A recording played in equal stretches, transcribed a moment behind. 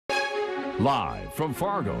Live from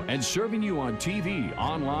Fargo and serving you on TV,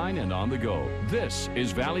 online, and on the go. This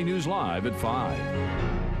is Valley News Live at 5.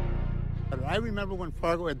 I remember when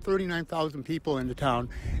Fargo had 39,000 people in the town,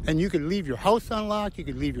 and you could leave your house unlocked, you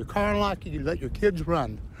could leave your car unlocked, you could let your kids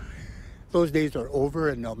run. Those days are over,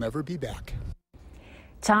 and they'll never be back.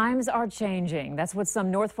 Times are changing. That's what some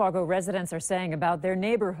North Fargo residents are saying about their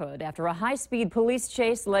neighborhood after a high-speed police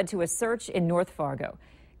chase led to a search in North Fargo.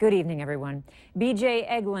 Good evening, everyone. B.J.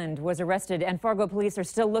 Eglund was arrested, and Fargo police are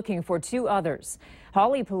still looking for 2 others.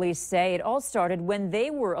 Hawley police say it all started when they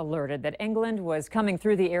were alerted that Eglund was coming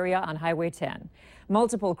through the area on Highway 10.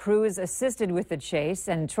 Multiple crews assisted with the chase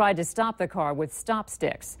and tried to stop the car with stop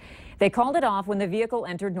sticks. They called it off when the vehicle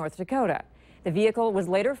entered North Dakota. The vehicle was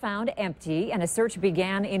later found empty, and a search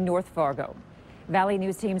began in North Fargo. Valley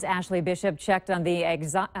News Team's Ashley Bishop checked on the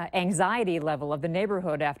anxiety level of the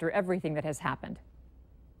neighborhood after everything that has happened.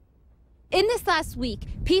 In this last week,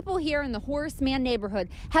 people here in the Horace Mann neighborhood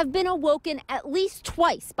have been awoken at least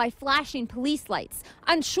twice by flashing police lights,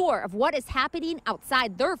 unsure of what is happening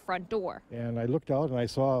outside their front door. And I looked out and I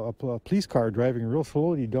saw a police car driving real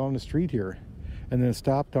slowly down the street here, and then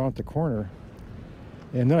stopped down at the corner.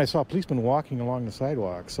 And then I saw a policeman walking along the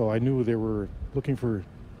sidewalk, so I knew they were looking for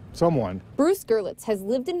someone. Bruce Gerlitz has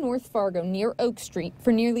lived in North Fargo near Oak Street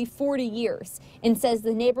for nearly 40 years and says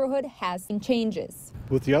the neighborhood has seen changes.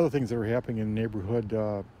 With the other things that are happening in the neighborhood,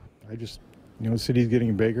 the city's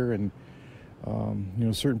getting bigger, and,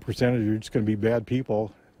 a certain percentage are just going to be bad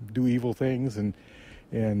people, do evil things, and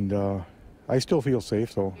I still feel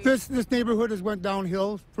safe, so. This neighborhood has went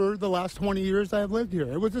downhill for the last 20 years I've lived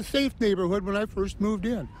here. It was a safe neighborhood when I first moved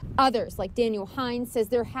in. Others, like Daniel Hines, says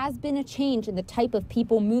there has been a change in the type of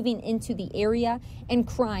people moving into the area, and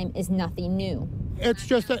crime is nothing new. It's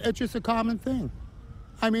just a common thing.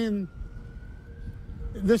 I mean,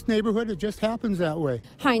 this neighborhood, it just happens that way.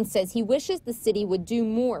 Hines says he wishes the city would do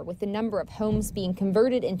more with the number of homes being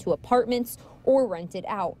converted into apartments or rented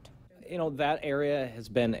out. That area has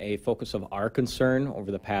been a focus of our concern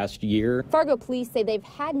over the past year. Fargo police say they've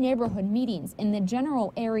had neighborhood meetings in the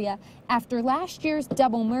general area after last year's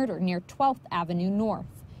double murder near 12th Avenue North.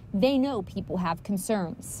 They know people have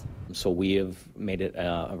concerns. So we have made it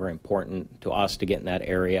very important to us to get in that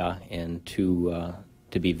area and to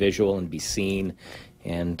be visual and be seen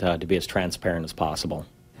and to be as transparent as possible.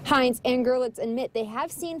 Hines and Gerlitz admit they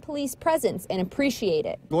have seen police presence and appreciate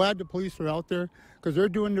it. Glad the police are out there because they're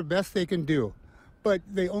doing the best they can do. But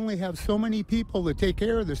they only have so many people to take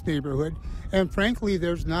care of this neighborhood, and frankly,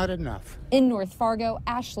 there's not enough. In North Fargo,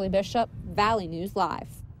 Ashley Bishop, Valley News Live.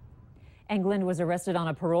 Eglund was arrested on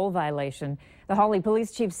a parole violation. The Hawley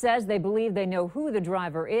police chief says they believe they know who the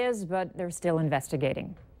driver is, but they're still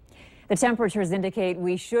investigating. The temperatures indicate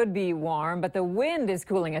we should be warm, but the wind is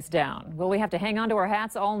cooling us down. Will we have to hang on to our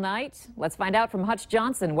hats all night? Let's find out from Hutch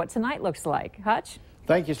Johnson what tonight looks like. Hutch?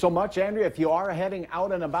 Thank you so much, Andrea. If you are heading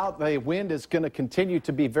out and about, the wind is going to continue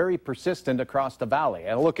to be very persistent across the valley.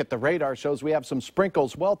 And a look at the radar shows we have some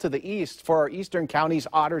sprinkles well to the east for our eastern counties,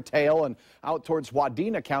 Otter Tail, and out towards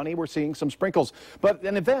Wadena County, we're seeing some sprinkles. But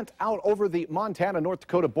an event out over the Montana-North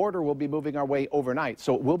Dakota border will be moving our way overnight.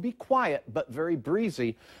 So it will be quiet, but very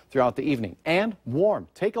breezy throughout the evening and warm.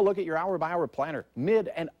 Take a look at your hour-by-hour planner. Mid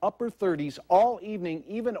and upper 30s all evening,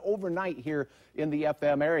 even overnight here in the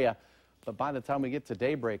FM area. But by the time we get to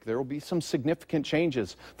daybreak, there will be some significant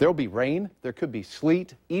changes. There will be rain, there could be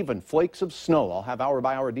sleet, even flakes of snow. I'll have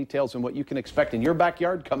hour-by-hour details on what you can expect in your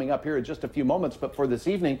backyard coming up here in just a few moments. But for this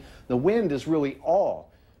evening, the wind is really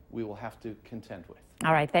all we will have to contend with.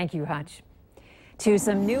 All right, thank you, Hutch. To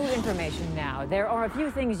some new information now. There are a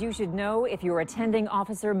few things you should know if you're attending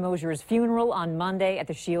Officer Mosier's funeral on Monday at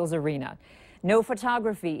the Shields Arena. No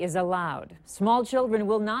photography is allowed. Small children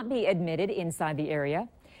will not be admitted inside the area.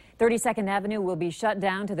 32nd Avenue will be shut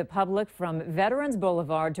down to the public from Veterans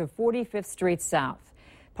Boulevard to 45th Street South.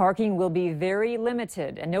 Parking will be very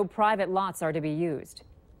limited and no private lots are to be used.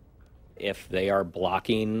 If they are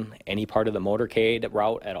blocking any part of the motorcade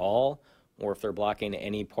route at all, or if they're blocking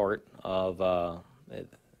any part of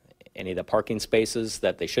any of the parking spaces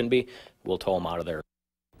that they shouldn't be, we'll tow them out of there.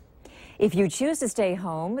 If you choose to stay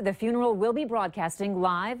home, the funeral will be broadcasting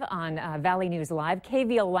live on Valley News Live,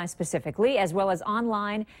 KVLY specifically, as well as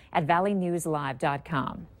online at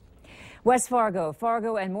valleynewslive.com. West Fargo,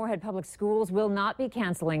 Fargo, and Moorhead Public Schools will not be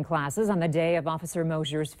canceling classes on the day of Officer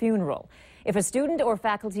Mosier's funeral. If a student or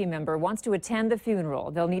faculty member wants to attend the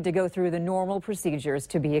funeral, they'll need to go through the normal procedures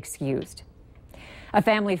to be excused. A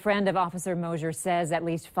family friend of Officer Mosier says at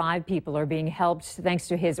least 5 people are being helped thanks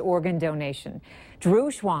to his organ donation. Drew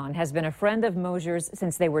Schwan has been a friend of Mosier's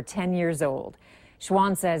since they were 10 years old.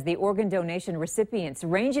 Schwann says the organ donation recipients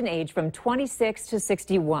range in age from 26 to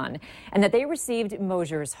 61 and that they received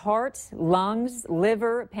Mosher's heart, lungs,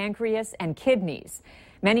 liver, pancreas, and kidneys.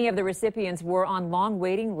 Many of the recipients were on long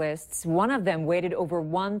waiting lists. One of them waited over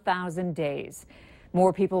 1,000 days.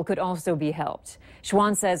 More people could also be helped.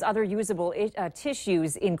 Schwann says other usable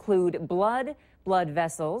tissues include blood, blood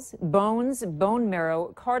vessels, bones, bone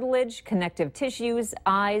marrow, cartilage, connective tissues,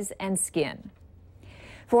 eyes, and skin.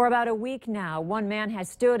 For about a week now, one man has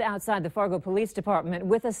stood outside the Fargo Police Department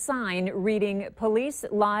with a sign reading, "Police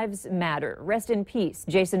Lives Matter. Rest in peace,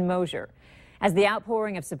 Jason Mosher." As the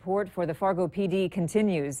outpouring of support for the Fargo PD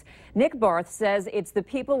continues, Nick Barth says it's the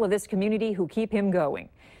people of this community who keep him going.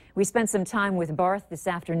 We spent some time with Barth this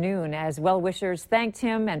afternoon as well-wishers thanked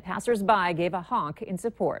him and passers-by gave a honk in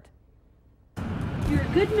support. You're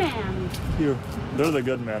a good man. They're the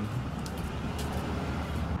good men.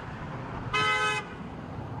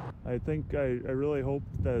 I think I really hope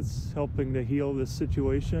that's helping to heal this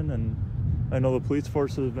situation, and I know the police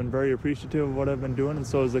force has been very appreciative of what I've been doing, and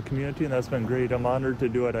so has the community, and that's been great. I'm honored to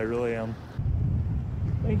do it. I really am.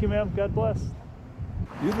 Thank you, ma'am. God bless.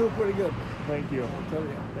 You do pretty good. Thank you. I'll tell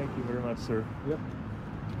you. Thank you very much, sir. Yep.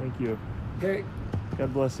 Thank you. Okay.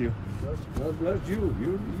 God bless you. God bless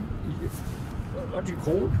you. Aren't you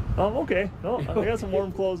cold? Okay. No, I got some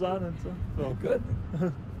warm clothes on, and so. Good.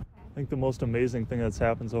 I think the most amazing thing that's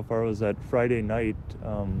happened so far was that Friday night,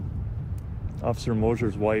 Officer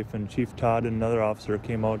Mosher's wife and Chief Todd and another officer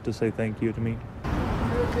came out to say thank you to me. You're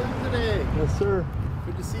again today. Yes, sir.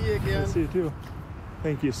 Good to see you again. Good to see you too.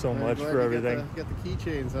 Thank you so much for everything. Got the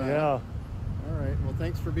keychains on. Yeah. All right. Well,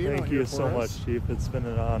 thanks for being Thank out here you for so us. much, Chief. It's been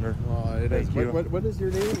an honor. Well, it Thank is. you. What is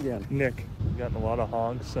your name again? Nick. I've gotten a lot of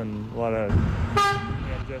honks and a lot of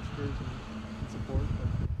hand gestures and support.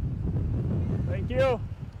 Thank you.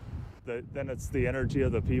 Then it's the energy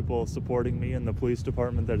of the people supporting me in the police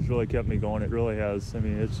department that's really kept me going. It really has. I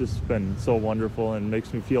mean, it's just been so wonderful and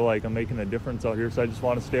makes me feel like I'm making a difference out here. So I just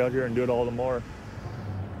want to stay out here and do it all the more.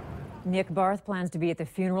 Nick Barth plans to be at the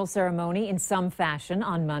funeral ceremony in some fashion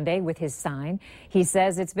on Monday with his sign. He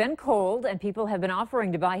says it's been cold and people have been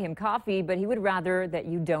offering to buy him coffee, but he would rather that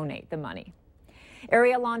you donate the money.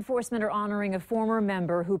 Area law enforcement are honoring a former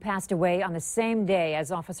member who passed away on the same day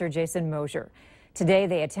as Officer Jason Mosher. Today,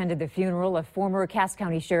 they attended the funeral of former Cass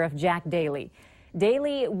County Sheriff Jack Daly.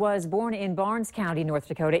 Daly was born in Barnes County, North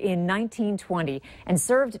Dakota in 1920 and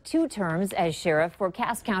served 2 terms as sheriff for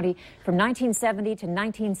Cass County from 1970 to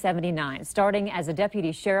 1979, starting as a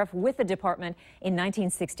deputy sheriff with the department in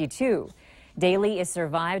 1962. Daly is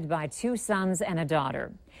survived by 2 sons and a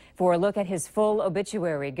daughter. For a look at his full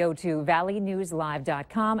obituary, go to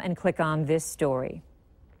valleynewslive.com and click on this story.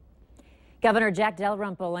 Governor Jack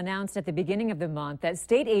Dalrymple announced at the beginning of the month that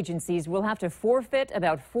state agencies will have to forfeit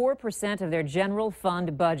about 4% of their general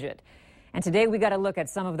fund budget. And today we got a look at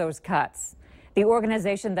some of those cuts. The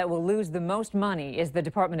organization that will lose the most money is the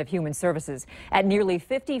Department of Human Services at nearly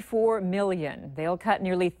 $54 million. They'll cut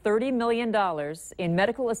nearly $30 million in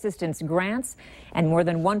medical assistance grants and more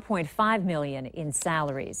than $1.5 million in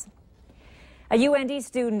salaries. A UND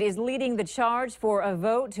student is leading the charge for a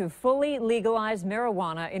vote to fully legalize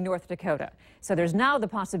marijuana in North Dakota. So there's now the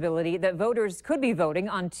possibility that voters could be voting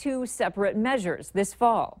on 2 separate measures this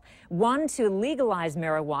fall. One to legalize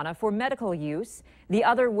marijuana for medical use. The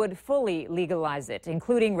other would fully legalize it,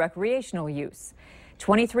 including recreational use.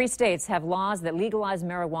 23 states have laws that legalize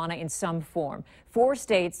marijuana in some form. 4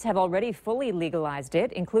 states have already fully legalized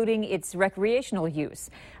it, including its recreational use: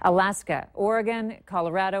 Alaska, Oregon,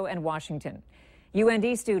 Colorado, and Washington.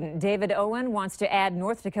 UND student David Owen wants to add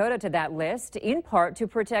North Dakota to that list, in part to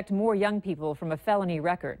protect more young people from a felony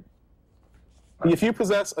record. If you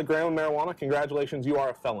possess a gram of marijuana, congratulations, you are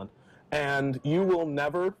a felon. And you will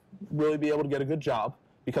never really be able to get a good job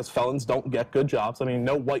because felons don't get good jobs. I mean,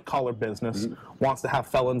 no white-collar business wants to have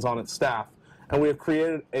felons on its staff. And we have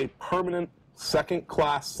created a permanent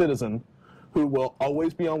second-class citizen who will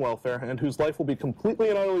always be on welfare and whose life will be completely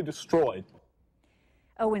and utterly destroyed.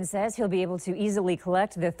 Owen says he'll be able to easily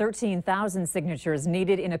collect the 13,000 signatures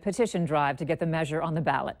needed in a petition drive to get the measure on the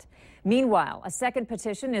ballot. Meanwhile, a second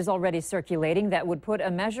petition is already circulating that would put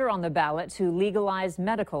a measure on the ballot to legalize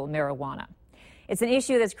medical marijuana. It's an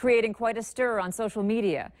issue that's creating quite a stir on social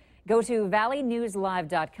media. Go to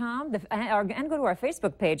valleynewslive.com and go to our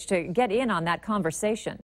Facebook page to get in on that conversation.